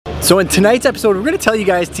So in tonight's episode, we're going to tell you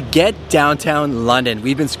guys to get downtown London.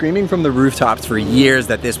 We've been screaming from the rooftops for years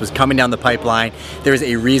that this was coming down the pipeline. There's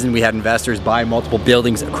a reason we had investors buy multiple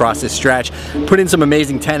buildings across this stretch, put in some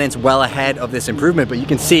amazing tenants well ahead of this improvement, but you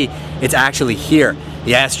can see it's actually here.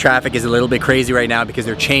 Yes, traffic is a little bit crazy right now because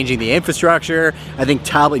they're changing the infrastructure. I think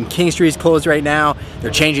Talbot and King Street is closed right now. They're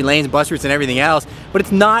changing lanes, bus routes, and everything else, but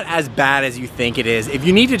it's not as bad as you think it is. If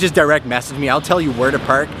you need to just direct message me, I'll tell you where to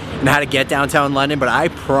park and how to get downtown London, but I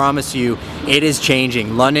promise you it is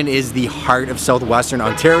changing. London is the heart of southwestern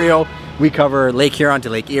Ontario. We cover Lake Huron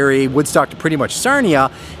to Lake Erie, Woodstock to pretty much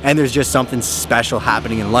Sarnia, and there's just something special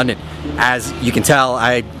happening in London. As you can tell,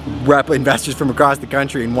 I rep investors from across the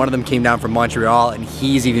country, and one of them came down from Montreal, and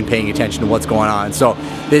he's even paying attention to what's going on. So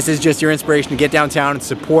this is just your inspiration to get downtown and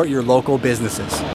support your local businesses.